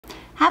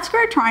Half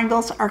square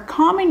triangles are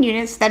common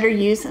units that are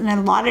used in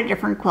a lot of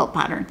different quilt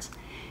patterns.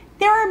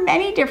 There are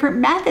many different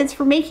methods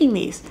for making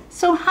these,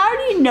 so how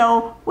do you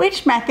know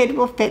which method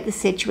will fit the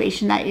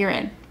situation that you're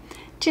in?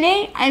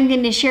 Today, I'm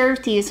going to share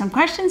with you some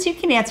questions you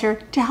can answer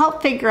to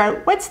help figure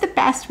out what's the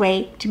best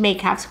way to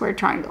make half square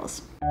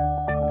triangles.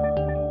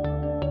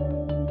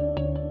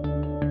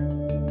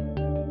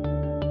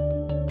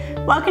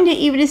 Welcome to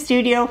Epida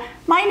Studio.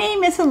 My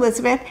name is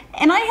Elizabeth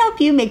and I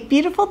help you make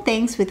beautiful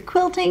things with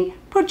quilting,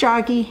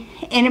 pojagi,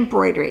 and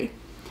embroidery.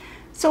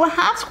 So a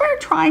half square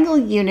triangle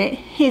unit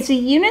is a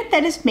unit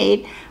that is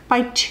made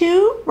by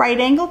two right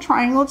angle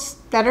triangles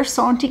that are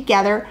sewn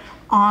together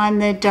on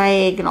the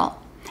diagonal.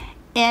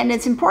 And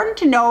it's important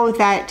to know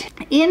that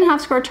in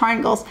half square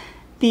triangles,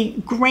 the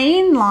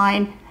grain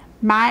line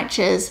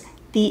matches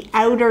the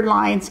outer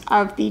lines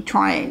of the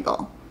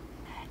triangle.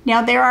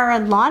 Now there are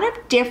a lot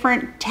of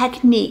different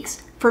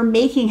techniques for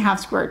making half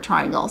square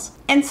triangles,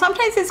 and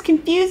sometimes it's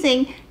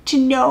confusing to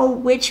know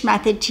which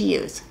method to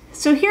use.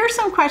 So here are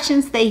some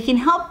questions that you can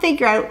help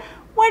figure out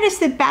what is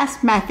the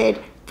best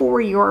method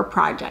for your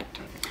project.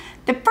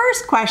 The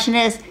first question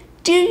is,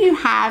 do you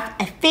have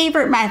a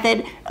favorite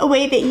method, a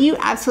way that you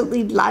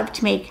absolutely love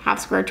to make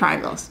half square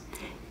triangles?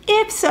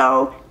 If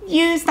so,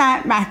 use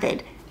that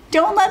method.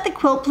 Don't let the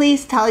quilt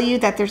please tell you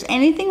that there's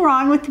anything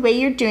wrong with the way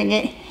you're doing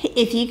it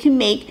if you can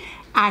make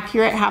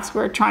accurate half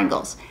square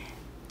triangles.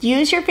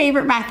 Use your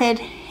favorite method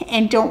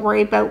and don't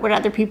worry about what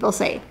other people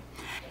say.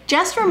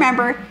 Just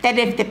remember that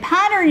if the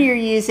pattern you're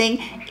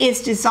using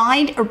is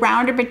designed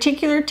around a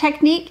particular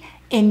technique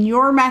and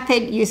your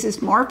method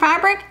uses more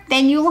fabric,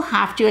 then you will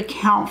have to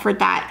account for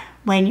that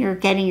when you're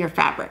getting your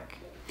fabric.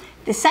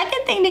 The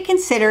second thing to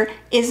consider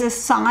is the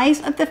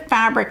size of the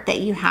fabric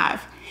that you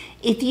have.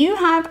 If you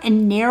have a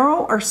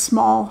narrow or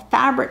small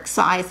fabric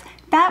size,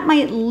 that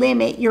might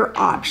limit your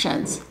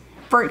options.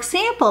 For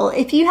example,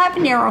 if you have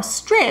narrow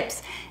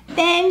strips,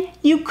 then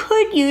you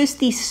could use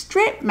the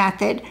strip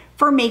method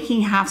for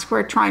making half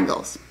square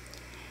triangles.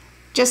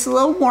 Just a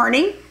little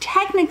warning,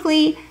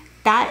 technically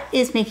that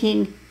is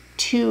making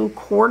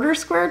 2/4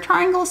 square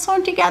triangles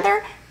sewn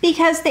together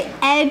because the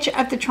edge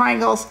of the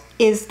triangles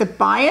is the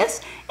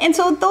bias, and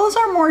so those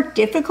are more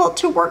difficult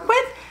to work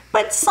with,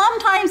 but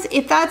sometimes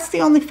if that's the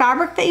only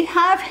fabric that you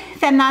have,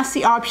 then that's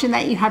the option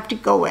that you have to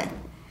go with.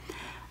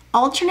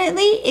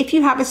 Alternately, if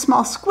you have a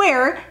small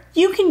square,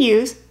 you can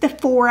use the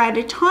 4 at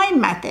a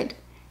time method.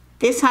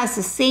 This has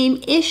the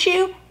same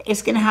issue.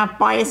 It's going to have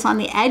bias on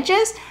the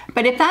edges,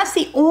 but if that's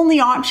the only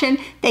option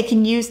that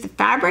can use the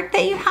fabric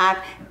that you have,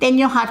 then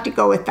you'll have to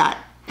go with that.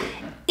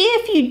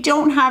 If you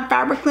don't have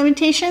fabric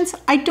limitations,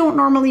 I don't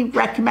normally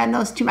recommend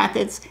those two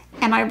methods,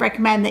 and I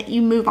recommend that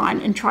you move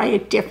on and try a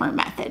different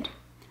method.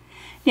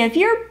 Now, if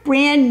you're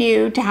brand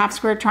new to half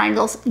square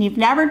triangles and you've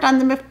never done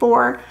them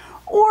before,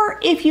 or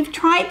if you've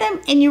tried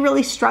them and you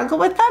really struggle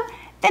with them,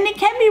 then it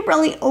can be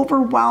really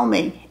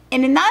overwhelming.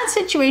 And in that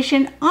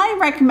situation, I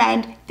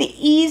recommend the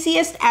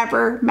easiest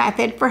ever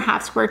method for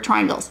half square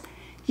triangles.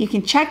 You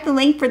can check the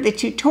link for the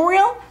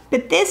tutorial,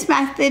 but this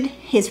method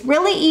is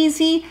really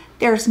easy.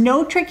 There's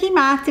no tricky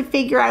math to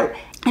figure out,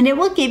 and it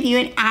will give you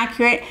an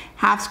accurate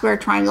half square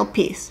triangle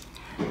piece.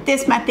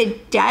 This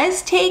method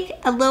does take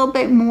a little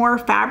bit more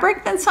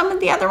fabric than some of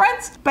the other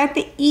ones, but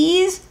the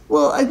ease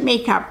will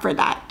make up for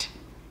that.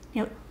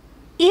 Now,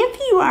 if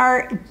you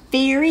are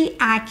very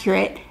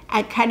accurate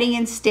at cutting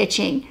and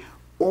stitching,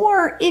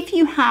 or if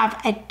you have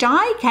a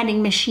die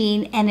cutting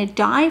machine and a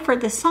die for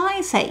the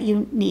size that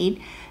you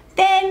need,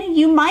 then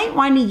you might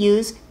want to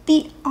use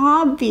the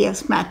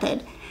obvious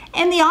method.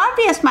 And the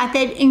obvious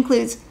method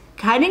includes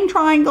cutting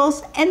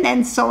triangles and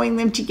then sewing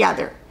them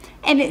together.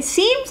 And it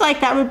seems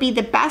like that would be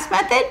the best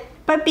method,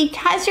 but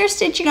because you're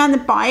stitching on the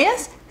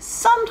bias,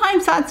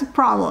 sometimes that's a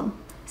problem.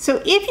 So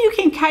if you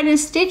can cut and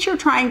stitch your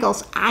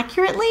triangles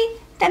accurately,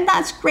 then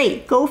that's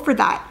great, go for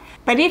that.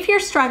 But if you're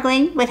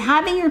struggling with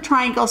having your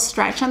triangles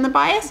stretch on the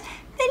bias,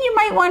 then you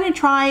might want to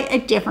try a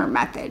different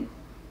method.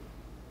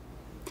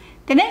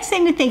 The next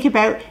thing to think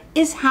about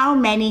is how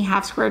many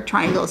half square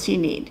triangles you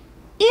need.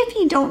 If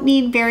you don't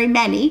need very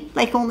many,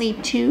 like only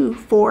 2,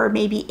 4,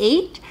 maybe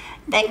 8,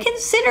 then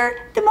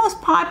consider the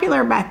most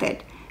popular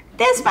method.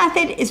 This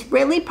method is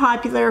really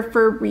popular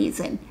for a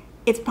reason.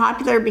 It's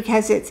popular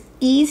because it's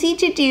easy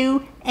to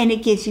do and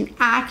it gives you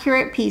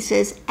accurate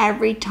pieces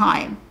every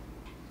time.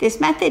 This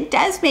method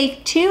does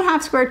make 2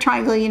 half square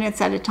triangle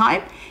units at a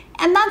time,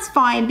 and that's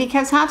fine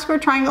because half square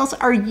triangles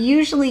are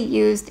usually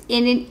used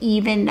in an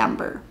even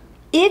number.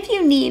 If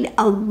you need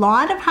a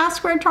lot of half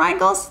square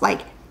triangles,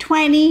 like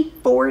 20,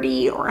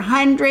 40, or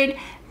 100,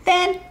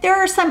 then there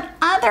are some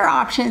other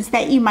options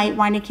that you might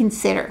want to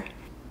consider.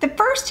 The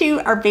first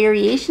two are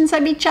variations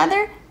of each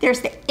other.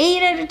 There's the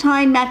 8 at a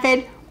time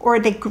method or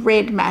the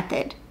grid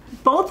method.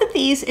 Both of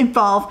these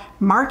involve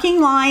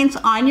marking lines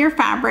on your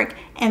fabric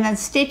and then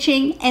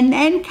stitching and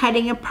then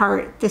cutting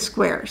apart the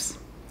squares.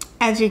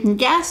 As you can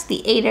guess,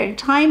 the 8 at a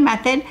time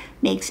method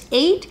makes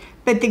 8,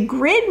 but the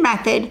grid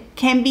method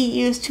can be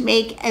used to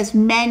make as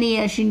many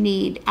as you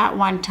need at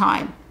one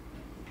time.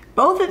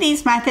 Both of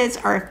these methods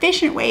are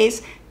efficient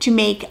ways to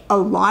make a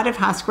lot of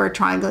half square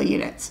triangle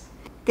units.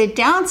 The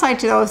downside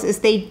to those is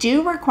they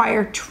do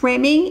require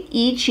trimming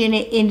each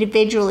unit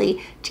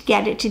individually to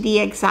get it to the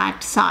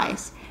exact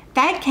size.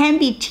 That can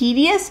be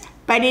tedious,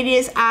 but it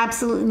is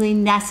absolutely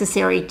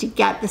necessary to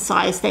get the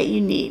size that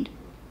you need.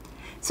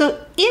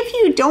 So if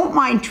you don't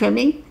mind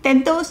trimming,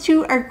 then those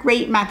two are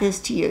great methods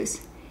to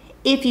use.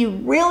 If you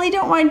really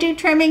don't want to do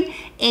trimming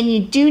and you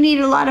do need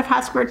a lot of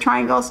half square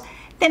triangles,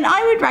 then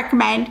I would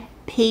recommend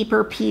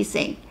paper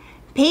piecing.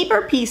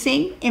 Paper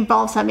piecing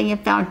involves having a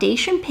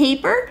foundation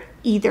paper,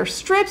 either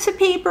strips of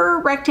paper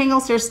or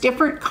rectangles. There's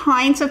different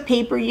kinds of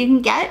paper you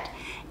can get,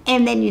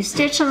 and then you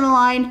stitch on the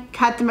line,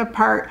 cut them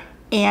apart,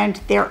 and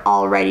they're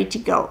all ready to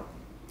go.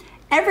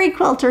 Every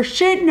quilter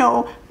should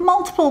know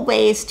multiple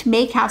ways to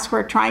make half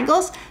square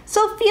triangles,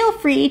 so feel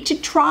free to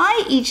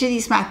try each of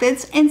these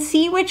methods and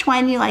see which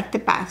one you like the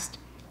best.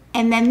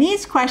 And then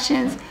these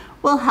questions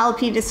will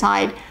help you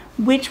decide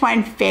which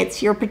one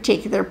fits your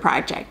particular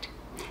project.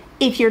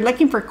 If you're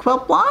looking for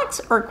quilt blocks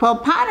or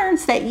quilt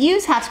patterns that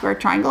use half square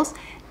triangles,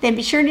 then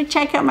be sure to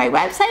check out my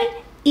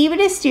website,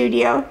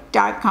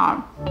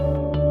 epidastudio.com.